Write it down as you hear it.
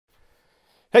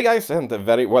Hey guys, and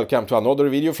very welcome to another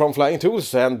video from Flying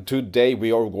Tools, and today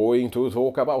we are going to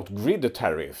talk about grid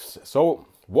tariffs. So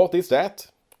what is that?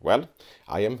 Well,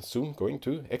 I am soon going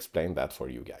to explain that for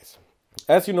you guys.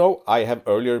 As you know, I have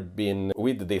earlier been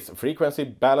with this frequency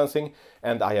balancing,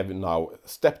 and I have now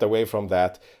stepped away from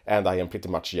that, and I am pretty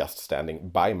much just standing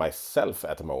by myself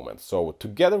at the moment. So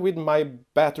together with my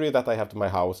battery that I have to my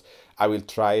house, I will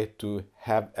try to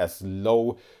have as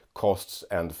low costs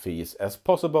and fees as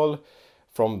possible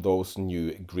from those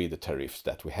new grid tariffs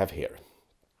that we have here.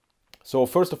 So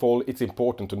first of all, it's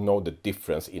important to know the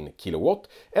difference in kilowatt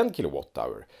and kilowatt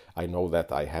hour. I know that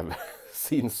I have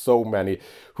seen so many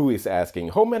who is asking,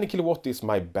 how many kilowatt is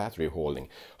my battery holding?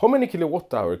 How many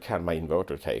kilowatt hour can my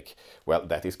inverter take? Well,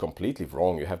 that is completely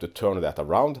wrong. You have to turn that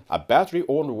around. A battery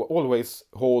always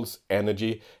holds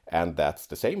energy, and that's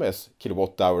the same as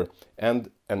kilowatt hour. And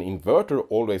an inverter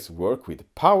always works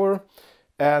with power,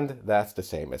 and that's the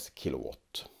same as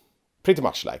kilowatt. Pretty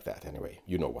much like that anyway,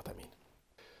 you know what I mean.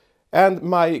 And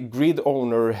my grid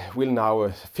owner will now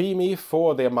fee me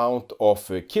for the amount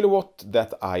of kilowatt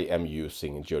that I am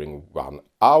using during 1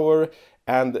 hour.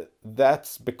 And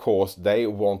that's because they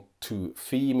want to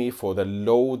fee me for the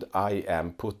load I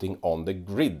am putting on the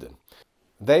grid.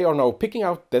 They are now picking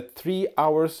out the 3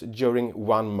 hours during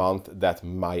 1 month that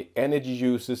my energy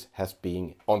uses has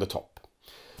been on the top.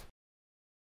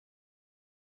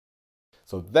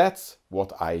 So that's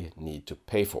what I need to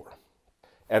pay for.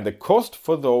 And the cost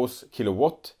for those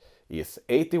kilowatt is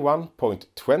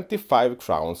 81.25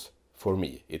 crowns for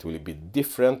me. It will be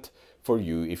different for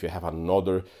you if you have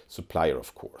another supplier,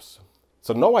 of course.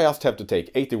 So now I just have to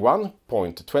take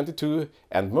 81.22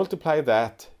 and multiply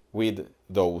that with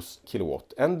those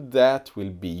kilowatt. And that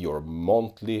will be your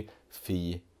monthly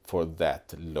fee for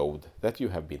that load that you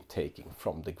have been taking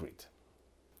from the grid.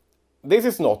 This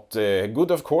is not good,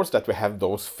 of course, that we have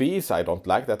those fees. I don't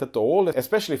like that at all,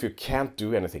 especially if you can't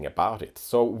do anything about it.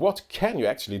 So what can you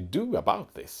actually do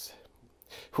about this?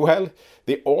 Well,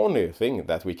 the only thing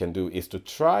that we can do is to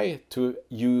try to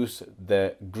use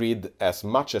the grid as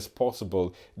much as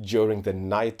possible during the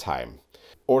nighttime,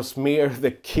 or smear the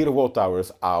kilowatt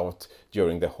hours out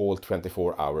during the whole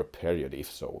 24-hour period, if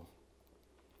so.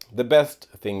 The best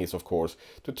thing is, of course,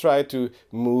 to try to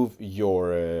move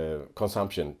your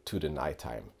consumption to the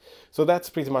nighttime. So that's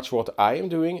pretty much what I am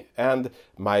doing, and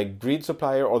my grid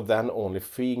supplier are then only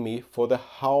feeing me for the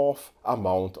half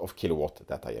amount of kilowatt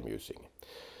that I am using.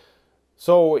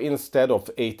 So instead of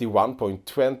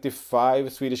 81.25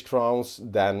 Swedish crowns,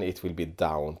 then it will be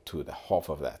down to the half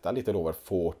of that, a little over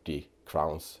 40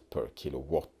 crowns per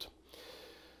kilowatt.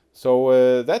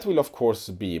 So that will, of course,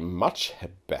 be much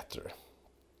better.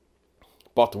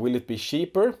 But will it be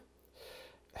cheaper?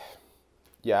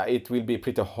 Yeah, it will be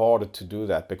pretty hard to do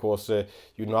that, because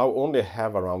you now only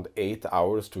have around 8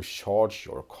 hours to charge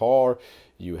your car.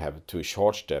 You have to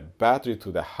charge the battery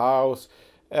to the house,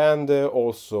 and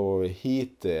also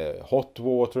heat hot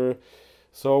water.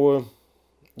 So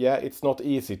yeah, it's not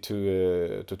easy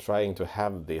to trying to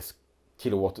have this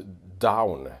kilowatt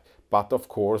down. But of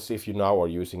course, if you now are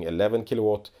using 11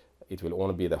 kilowatt, it will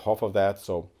only be the half of that.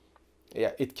 So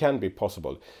yeah, it can be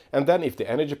possible. And then if the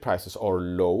energy prices are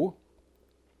low,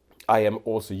 I am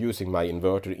also using my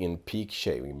inverter in peak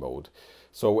shaving mode.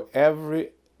 So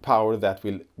every power that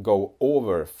will go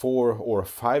over 4 or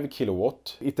 5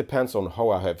 kilowatt, it depends on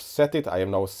how I have set it. I have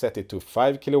now set it to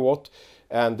 5 kilowatt.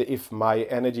 And if my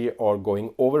energy are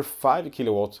going over 5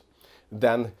 kilowatt,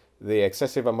 then the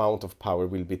excessive amount of power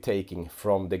will be taken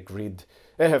from the grid,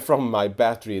 from my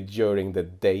battery during the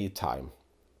daytime.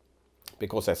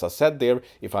 Because as I said there,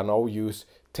 if I now use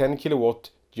 10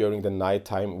 kilowatt during the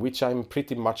nighttime, which I'm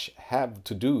pretty much have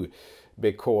to do,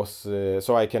 because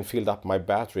so I can fill up my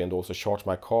battery and also charge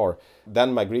my car,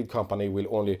 then my grid company will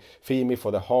only fee me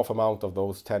for the half amount of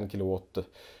those 10 kilowatt,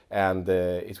 and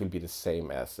it will be the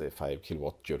same as 5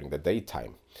 kilowatt during the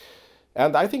daytime.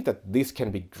 And I think that this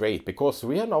can be great, because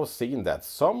we have now seen that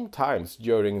sometimes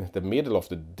during the middle of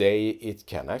the day it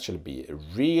can actually be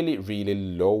really, really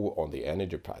low on the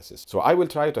energy prices. So I will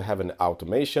try to have an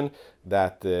automation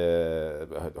that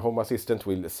the Home Assistant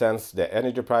will sense the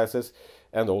energy prices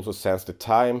and also sense the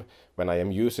time when I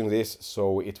am using this,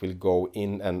 so it will go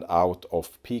in and out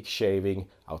of peak shaving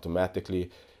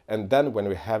automatically. And then when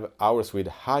we have hours with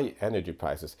high energy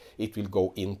prices, it will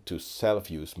go into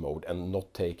self-use mode and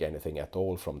not take anything at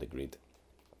all from the grid.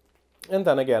 And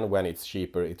then again, when it's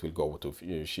cheaper, it will go to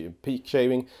peak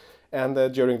shaving,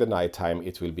 and during the night time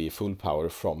it will be full power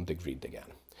from the grid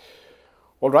again.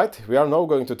 Alright, we are now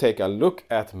going to take a look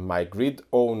at my grid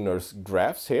owner's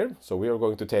graphs here. So we are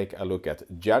going to take a look at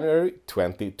January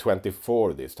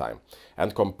 2024 this time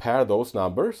and compare those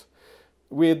numbers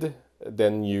with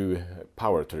the new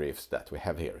power tariffs that we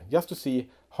have here, just to see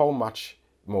how much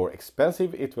more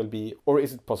expensive it will be, or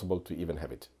is it possible to even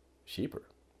have it cheaper.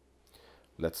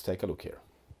 Let's take a look here.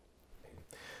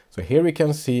 So here we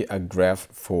can see a graph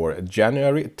for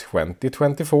January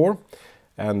 2024.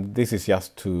 And this is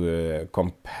just to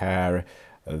compare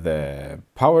the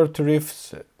power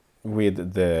tariffs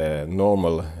with the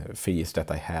normal fees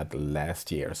that I had last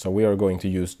year. So we are going to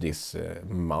use this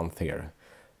month here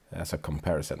as a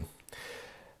comparison.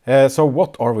 So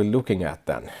what are we looking at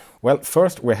then? Well,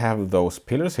 first we have those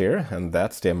pillars here, and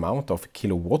that's the amount of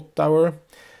kilowatt hour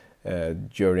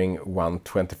during one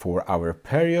 24-hour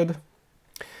period.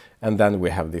 And then we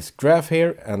have this graph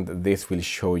here, and this will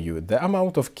show you the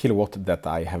amount of kilowatt that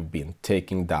I have been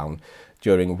taking down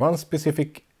during one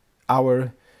specific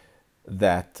hour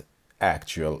that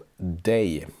actual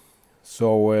day.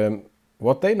 So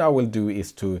what they now will do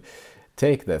is to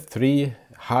take the 3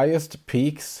 highest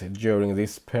peaks during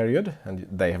this period, and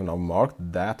they have now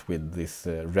marked that with this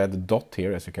red dot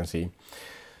here, as you can see.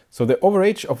 So the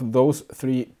average of those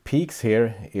 3 peaks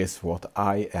here is what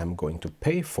I am going to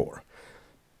pay for.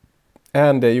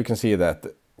 And you can see that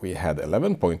we had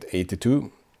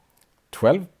 11.82,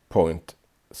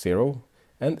 12.0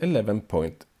 and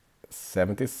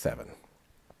 11.77.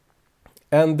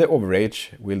 And the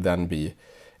average will then be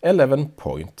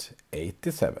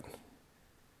 11.87.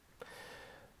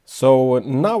 So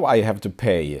now I have to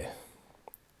pay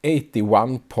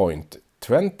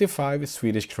 81.25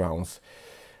 Swedish crowns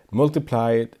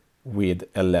multiplied with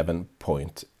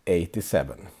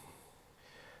 11.87.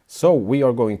 So we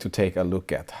are going to take a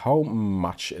look at how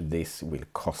much this will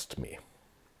cost me.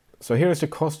 So here is the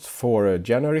cost for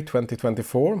January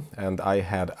 2024, and I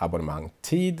had abonnemang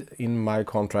tid in my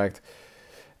contract,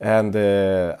 and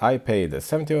I paid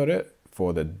 70 öre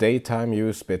for the daytime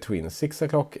use between 6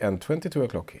 o'clock and 22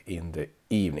 o'clock in the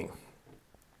evening.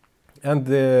 And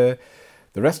the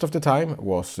rest of the time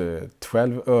was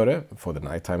 12 öre for the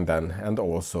nighttime then, and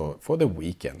also for the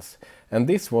weekends. And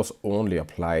this was only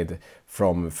applied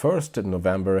from 1st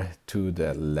November to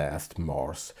the last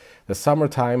Mars. The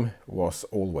summertime was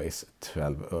always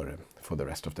 12 öre for the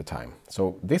rest of the time.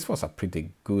 So this was a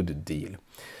pretty good deal.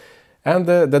 And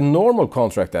the normal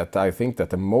contract that I think that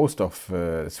the most of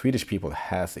Swedish people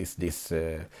has is this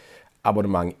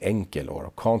abonnemang enkel,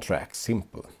 or contract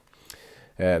simple.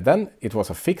 Then it was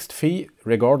a fixed fee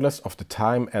regardless of the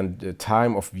time and the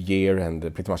time of year and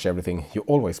pretty much everything. You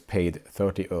always paid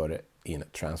 30 öre in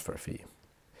transfer fee.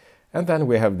 And then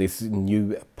we have this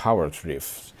new power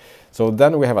tariff. So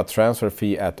then we have a transfer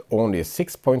fee at only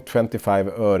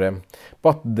 6.25 öre,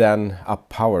 but then a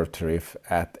power tariff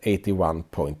at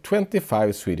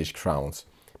 81.25 Swedish crowns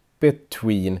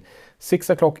between 6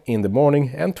 o'clock in the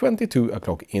morning and 22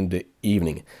 o'clock in the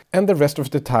evening. And the rest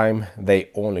of the time they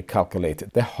only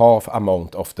calculate the half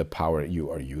amount of the power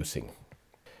you are using.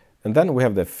 And then we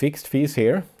have the fixed fees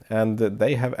here, and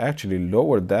they have actually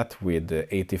lowered that with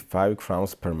 85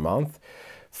 crowns per month,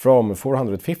 from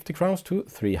 450 crowns to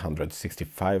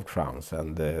 365 crowns.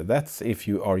 And that's if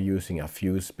you are using a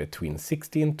fuse between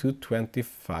 16 to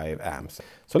 25 amps.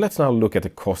 So let's now look at the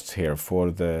costs here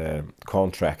for the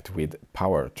contract with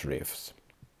power tariffs.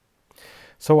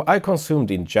 So I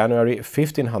consumed in January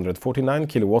 1549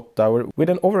 kilowatt hour with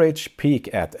an average peak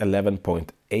at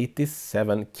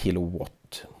 11.87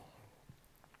 kilowatt.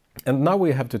 And now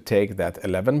we have to take that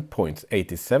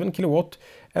 11.87 kilowatt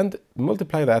and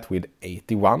multiply that with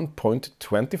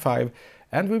 81.25,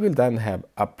 and we will then have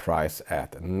a price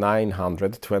at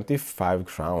 925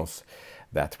 crowns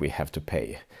that we have to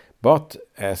pay. But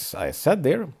as I said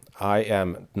there, I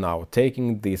am now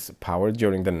taking this power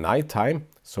during the night time,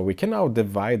 so we can now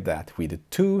divide that with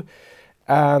 2,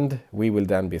 and we will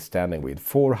then be standing with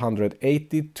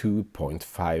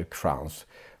 482.5 crowns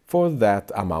for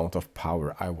that amount of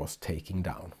power I was taking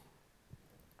down.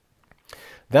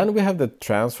 Then we have the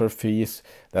transfer fees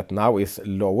that now is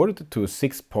lowered to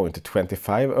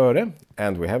 6.25 öre,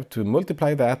 and we have to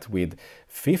multiply that with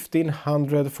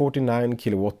 1549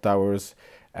 kilowatt hours,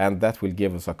 and that will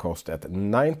give us a cost at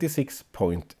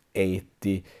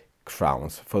 96.80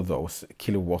 crowns for those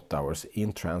kilowatt hours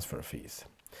in transfer fees.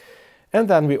 And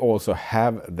then we also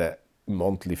have the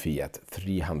monthly fee at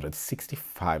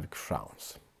 365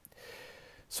 crowns.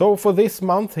 So for this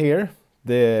month here,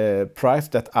 the price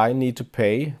that I need to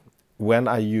pay when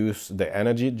I use the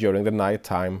energy during the night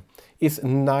time is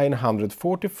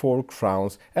 944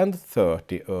 crowns and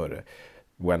 30 öre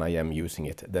when I am using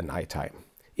it the night time.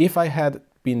 If I had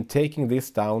been taking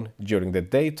this down during the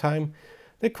daytime,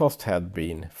 the cost had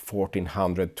been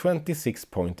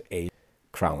 1426.8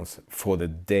 crowns for the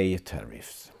day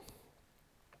tariffs.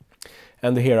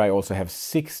 And here I also have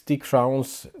 60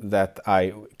 crowns that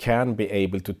I can be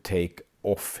able to take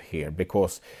off here,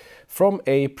 because from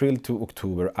April to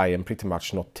October I am pretty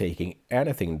much not taking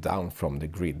anything down from the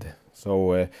grid.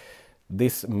 So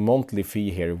this monthly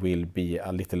fee here will be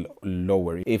a little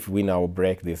lower if we now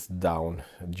break this down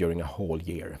during a whole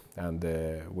year. And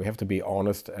we have to be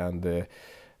honest and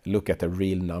look at the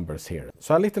real numbers here.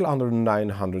 So a little under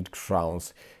 900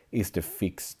 crowns is the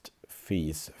fixed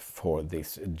fees for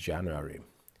this January.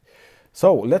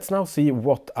 So let's now see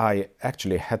what I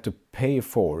actually had to pay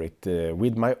for it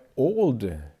with my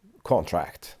old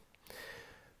contract.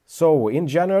 So in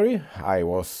January I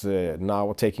was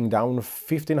now taking down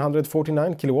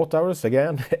 1549 kilowatt hours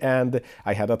again, and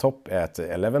I had a top at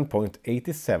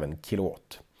 11.87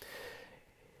 kilowatt.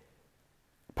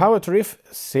 Power tariff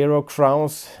 0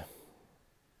 crowns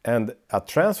and a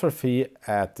transfer fee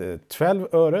at 12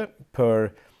 öre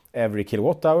per every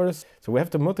kilowatt hours. So we have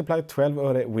to multiply 12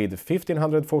 öre with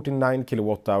 1549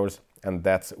 kilowatt hours, and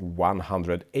that's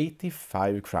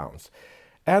 185 crowns.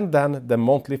 And then the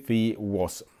monthly fee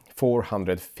was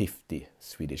 450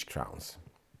 Swedish crowns.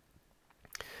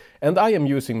 And I am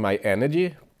using my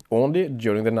energy only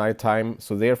during the night time,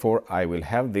 so therefore I will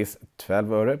have this 12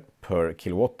 öre per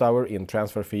kilowatt hour in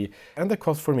transfer fee, and the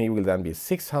cost for me will then be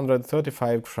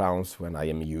 635 crowns when I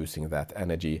am using that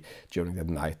energy during the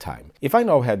night time. If I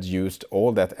now had used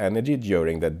all that energy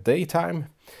during the daytime,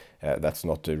 that's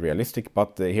not realistic,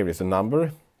 but here is a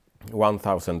number,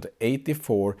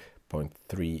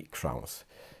 1084.3 crowns,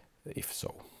 if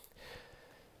so.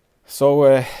 So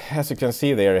as you can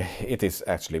see there, it is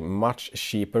actually much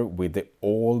cheaper with the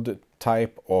old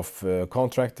type of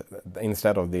contract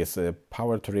instead of this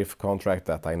power tariff contract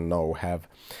that I now have.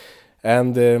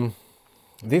 And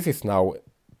this is now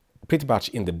pretty much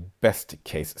in the best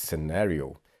case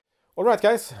scenario. Alright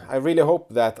guys, I really hope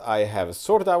that I have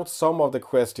sorted out some of the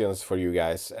questions for you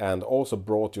guys and also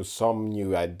brought you some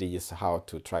new ideas how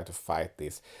to try to fight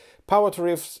these power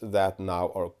tariffs that now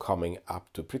are coming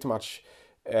up to pretty much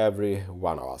every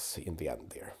one of us in the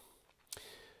end there.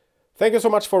 Thank you so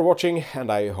much for watching,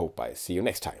 and I hope I see you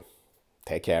next time.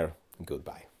 Take care,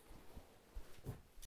 goodbye.